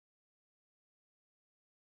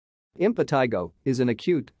Impetigo is an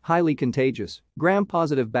acute, highly contagious,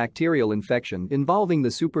 gram-positive bacterial infection involving the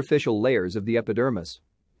superficial layers of the epidermis.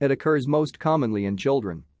 It occurs most commonly in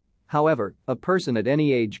children. However, a person at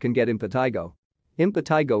any age can get impetigo.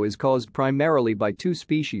 Impetigo is caused primarily by two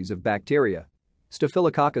species of bacteria: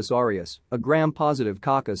 Staphylococcus aureus, a gram-positive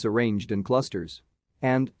coccus arranged in clusters,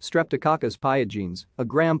 and Streptococcus pyogenes, a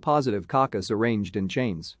gram-positive coccus arranged in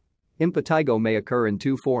chains. Impetigo may occur in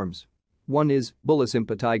two forms. One is Bullous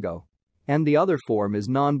impetigo, and the other form is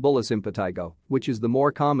Non-Bullis Impetigo, which is the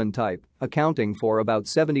more common type, accounting for about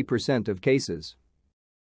 70% of cases.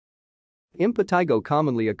 Impetigo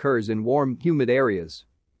commonly occurs in warm, humid areas.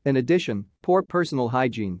 In addition, poor personal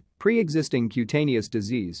hygiene, pre-existing cutaneous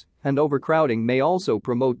disease, and overcrowding may also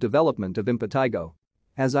promote development of impetigo.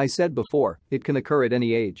 As I said before, it can occur at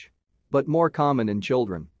any age, but more common in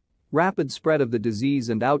children. Rapid spread of the disease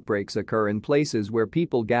and outbreaks occur in places where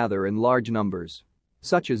people gather in large numbers,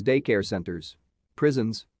 such as daycare centers,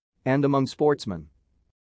 prisons, and among sportsmen.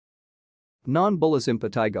 Non-Bullis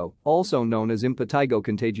impetigo, also known as impetigo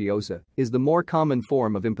contagiosa, is the more common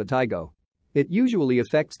form of impetigo. It usually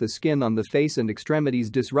affects the skin on the face and extremities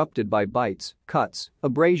disrupted by bites, cuts,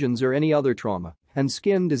 abrasions or any other trauma, and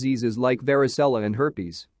skin diseases like varicella and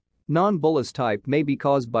herpes. Non-Bullis type may be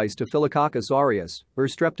caused by Staphylococcus aureus or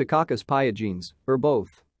Streptococcus pyogenes, or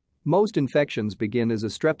both. Most infections begin as a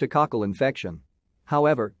streptococcal infection.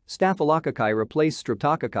 However, Staphylococci replace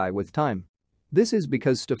Streptococci with time. This is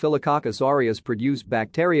because Staphylococcus aureus produce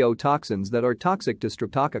bacteriotoxins that are toxic to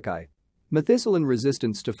Streptococci.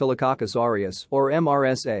 Methicillin-resistant Staphylococcus aureus, or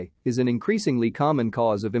MRSA, is an increasingly common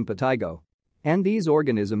cause of impetigo. And these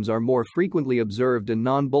organisms are more frequently observed in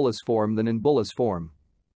non-Bullous form than in Bullous form.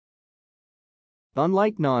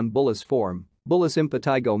 Unlike non-Bullous form, Bullous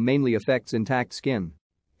impetigo mainly affects intact skin.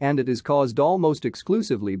 And it is caused almost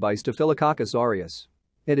exclusively by Staphylococcus aureus.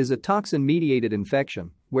 It is a toxin-mediated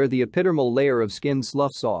infection where the epidermal layer of skin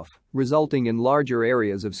sloughs off, resulting in larger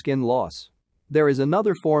areas of skin loss. There is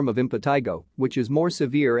another form of impetigo, which is more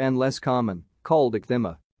severe and less common, called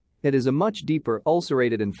ecthyma. It is a much deeper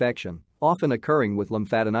ulcerated infection, often occurring with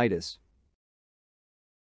lymphadenitis.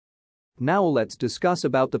 Now let's discuss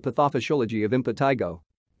about the pathophysiology of impetigo.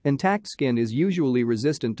 Intact skin is usually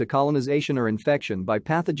resistant to colonization or infection by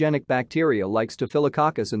pathogenic bacteria like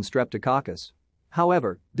Staphylococcus and Streptococcus.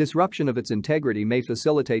 However, disruption of its integrity may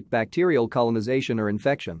facilitate bacterial colonization or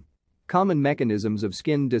infection. Common mechanisms of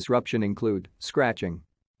skin disruption include scratching,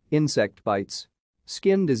 insect bites,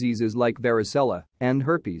 skin diseases like varicella and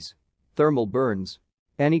herpes, thermal burns,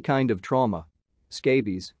 any kind of trauma,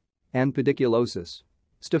 scabies, and pediculosis.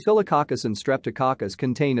 Staphylococcus and Streptococcus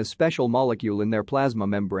contain a special molecule in their plasma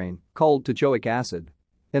membrane called teichoic acid.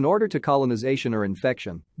 In order to colonization or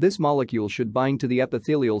infection, this molecule should bind to the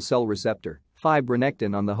epithelial cell receptor,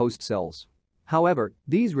 fibronectin, on the host cells. However,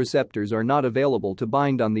 these receptors are not available to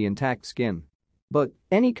bind on the intact skin. But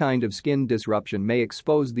any kind of skin disruption may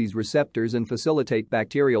expose these receptors and facilitate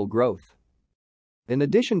bacterial growth. In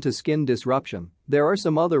addition to skin disruption, there are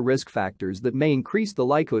some other risk factors that may increase the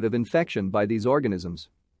likelihood of infection by these organisms.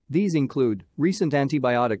 These include recent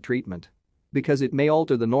antibiotic treatment, because it may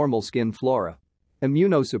alter the normal skin flora,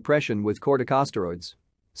 immunosuppression with corticosteroids,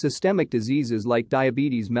 systemic diseases like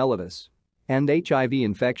diabetes mellitus, and HIV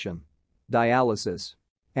infection, dialysis,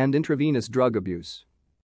 and intravenous drug abuse.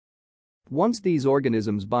 Once these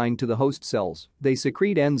organisms bind to the host cells, they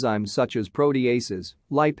secrete enzymes such as proteases,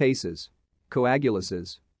 lipases,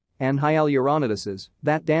 coagulases, and hyaluronadases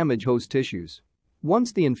that damage host tissues.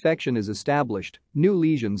 Once the infection is established, new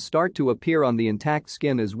lesions start to appear on the intact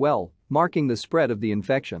skin as well, marking the spread of the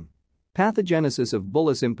infection. Pathogenesis of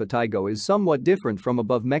Bullous impetigo is somewhat different from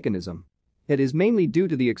above mechanism. It is mainly due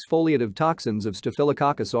to the exfoliative toxins of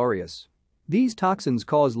Staphylococcus aureus. These toxins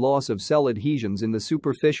cause loss of cell adhesions in the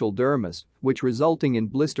superficial dermis, which resulting in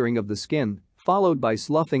blistering of the skin, followed by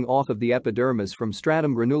sloughing off of the epidermis from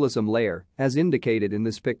stratum granulosum layer, as indicated in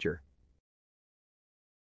this picture.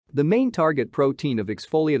 The main target protein of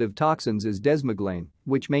exfoliative toxins is desmoglein,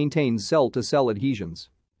 which maintains cell-to-cell adhesions.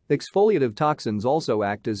 Exfoliative toxins also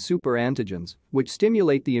act as superantigens, which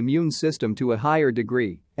stimulate the immune system to a higher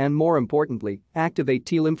degree and, more importantly, activate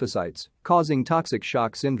T lymphocytes, causing toxic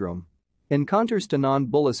shock syndrome. In contrast to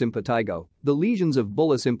non-Bullous impetigo, the lesions of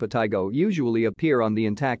Bullous impetigo usually appear on the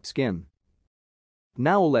intact skin.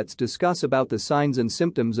 Now let's discuss about the signs and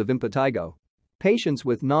symptoms of impetigo. Patients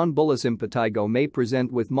with non-Bullous impetigo may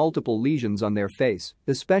present with multiple lesions on their face,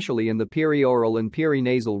 especially in the perioral and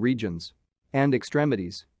perinasal regions, and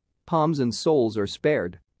extremities. Palms and soles are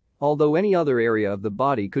spared. Although any other area of the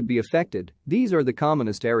body could be affected, these are the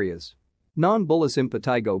commonest areas. Non-Bullis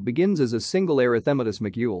Impetigo begins as a single erythematous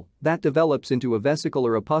macule that develops into a vesicle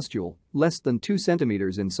or a pustule less than 2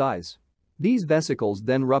 cm in size. These vesicles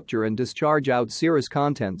then rupture and discharge out serous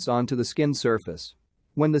contents onto the skin surface.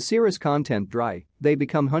 When the serous content dry, they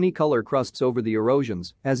become honey color crusts over the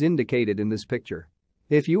erosions, as indicated in this picture.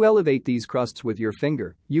 If you elevate these crusts with your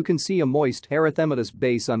finger, you can see a moist erythematous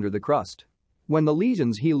base under the crust. When the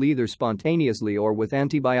lesions heal either spontaneously or with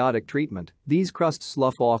antibiotic treatment, these crusts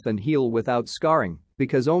slough off and heal without scarring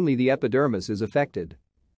because only the epidermis is affected.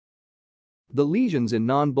 The lesions in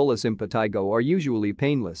non-Bullis impetigo are usually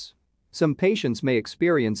painless. Some patients may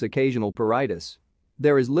experience occasional pruritus.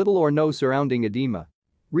 There is little or no surrounding edema.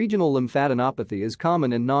 Regional lymphadenopathy is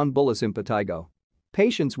common in non-Bullis impetigo.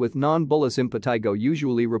 Patients with non-Bullis impetigo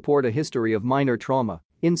usually report a history of minor trauma,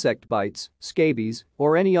 insect bites, scabies,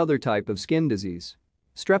 or any other type of skin disease.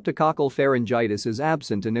 Streptococcal pharyngitis is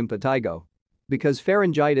absent in impetigo. Because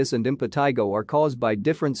pharyngitis and impetigo are caused by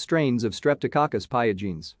different strains of Streptococcus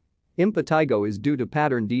pyogenes. Impetigo is due to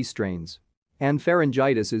pattern D strains. And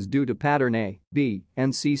pharyngitis is due to pattern A, B,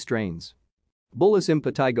 and C strains. Bullous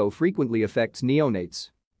impetigo frequently affects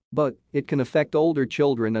neonates. But it can affect older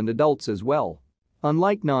children and adults as well.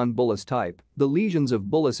 Unlike non-Bullous type, the lesions of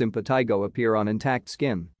Bullous impetigo appear on intact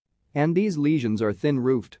skin. And these lesions are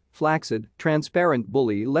thin-roofed, flaccid, transparent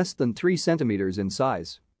bulli less than 3 cm in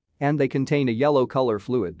size. And they contain a yellow color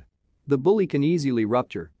fluid. The bulli can easily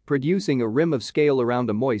rupture, producing a rim of scale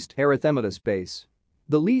around a moist erythematous base.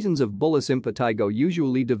 The lesions of Bullous impetigo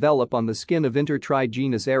usually develop on the skin of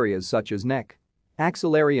intertrigenous areas such as neck,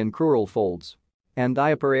 axillary and crural folds, and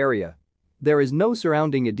diaper area. There is no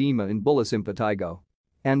surrounding edema in Bullous impetigo.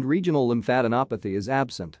 And regional lymphadenopathy is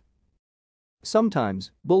absent.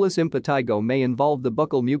 Sometimes, Bullous impetigo may involve the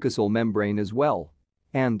buccal mucosal membrane as well.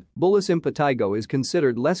 And Bullous impetigo is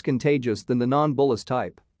considered less contagious than the non-Bullous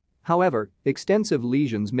type. However, extensive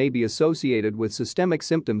lesions may be associated with systemic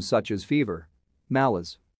symptoms such as fever,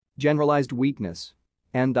 malaise, generalized weakness,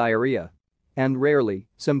 and diarrhea. And rarely,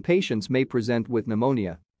 some patients may present with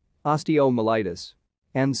pneumonia, osteomyelitis,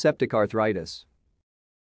 and septic arthritis.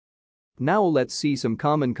 Now let's see some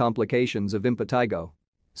common complications of impetigo.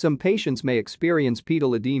 Some patients may experience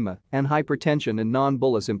pedal edema and hypertension in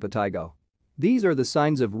non-Bullous impetigo. These are the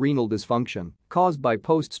signs of renal dysfunction caused by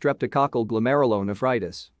post-streptococcal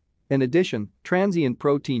glomerulonephritis. In addition, transient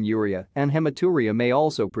proteinuria and hematuria may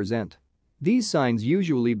also present. These signs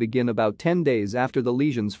usually begin about 10 days after the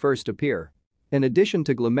lesions first appear. In addition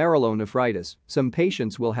to glomerulonephritis, some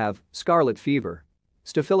patients will have scarlet fever,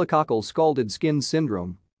 staphylococcal scalded skin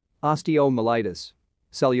syndrome, osteomyelitis,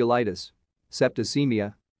 cellulitis,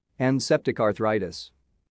 septicemia, and septic arthritis.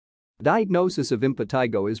 Diagnosis of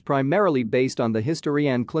impetigo is primarily based on the history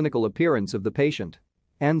and clinical appearance of the patient.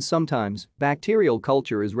 And sometimes, bacterial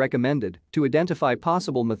culture is recommended to identify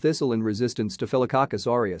possible methicillin-resistant Staphylococcus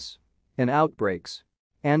aureus in outbreaks.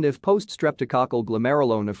 And if post-streptococcal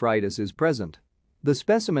glomerulonephritis is present. The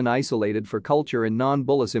specimen isolated for culture in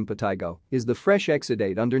non-Bullous impetigo is the fresh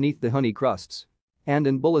exudate underneath the honey crusts. And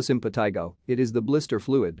in Bullous impetigo, it is the blister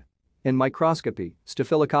fluid. In microscopy,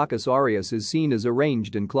 Staphylococcus aureus is seen as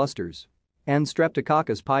arranged in clusters. And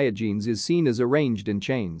Streptococcus pyogenes is seen as arranged in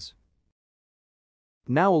chains.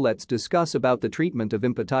 Now let's discuss about the treatment of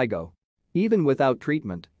impetigo. Even without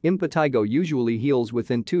treatment, impetigo usually heals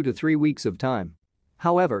within 2 to 3 weeks of time.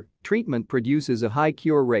 However, treatment produces a high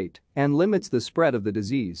cure rate and limits the spread of the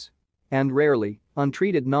disease. And rarely,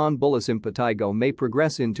 untreated non-Bullous impetigo may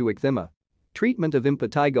progress into ecthyma. Treatment of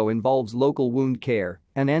impetigo involves local wound care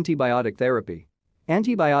and antibiotic therapy.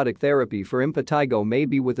 Antibiotic therapy for impetigo may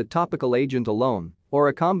be with a topical agent alone or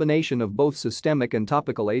a combination of both systemic and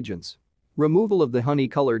topical agents. Removal of the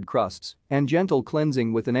honey-colored crusts and gentle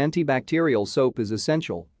cleansing with an antibacterial soap is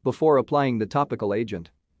essential before applying the topical agent.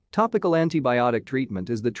 Topical antibiotic treatment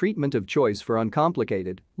is the treatment of choice for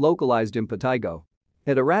uncomplicated, localized impetigo.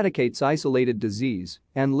 It eradicates isolated disease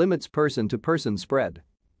and limits person-to-person spread.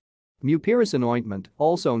 Mupirocin ointment,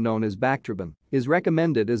 also known as Bactroban, is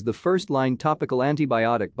recommended as the first-line topical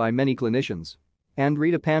antibiotic by many clinicians. And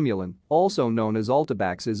retapamulin, also known as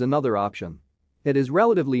Altabax, is another option. It is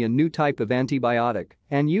relatively a new type of antibiotic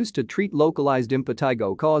and used to treat localized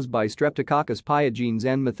impetigo caused by Streptococcus pyogenes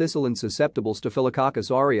and methicillin-susceptible Staphylococcus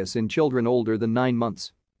aureus in children older than 9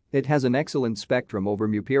 months. It has an excellent spectrum over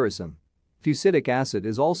mupirocin. Fusidic acid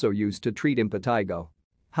is also used to treat impetigo.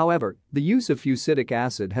 However, the use of fusidic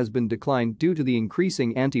acid has been declined due to the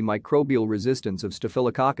increasing antimicrobial resistance of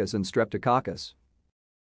Staphylococcus and Streptococcus.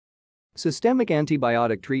 Systemic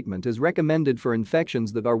antibiotic treatment is recommended for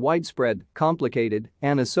infections that are widespread, complicated,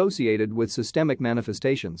 and associated with systemic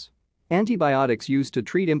manifestations. Antibiotics used to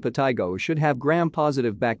treat impetigo should have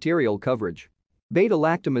gram-positive bacterial coverage.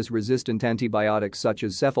 Beta-lactamase-resistant antibiotics such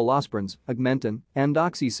as cephalosporins, augmentin, and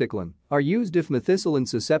doxycycline are used if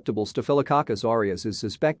methicillin-susceptible Staphylococcus aureus is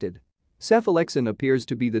suspected. Cephalexin appears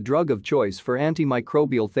to be the drug of choice for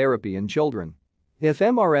antimicrobial therapy in children. If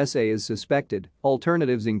MRSA is suspected,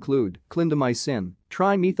 alternatives include clindamycin,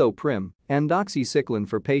 trimethoprim, and doxycycline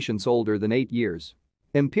for patients older than 8 years.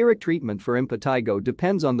 Empiric treatment for impetigo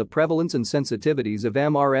depends on the prevalence and sensitivities of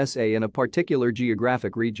MRSA in a particular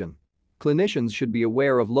geographic region. Clinicians should be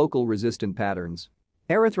aware of local resistant patterns.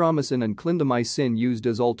 Erythromycin and clindamycin used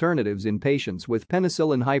as alternatives in patients with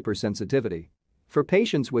penicillin hypersensitivity. For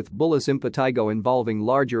patients with bullous impetigo involving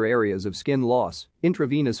larger areas of skin loss,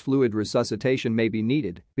 intravenous fluid resuscitation may be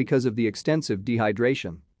needed because of the extensive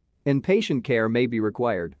dehydration. Inpatient care may be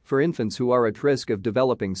required for infants who are at risk of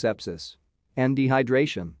developing sepsis and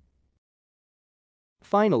dehydration.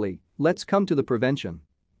 Finally, let's come to the prevention.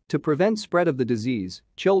 To prevent spread of the disease,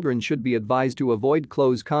 children should be advised to avoid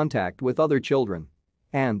close contact with other children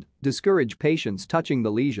and discourage patients touching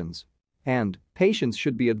the lesions. And patients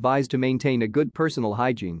should be advised to maintain a good personal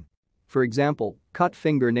hygiene. For example, cut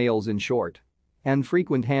fingernails in short and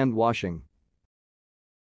frequent hand washing.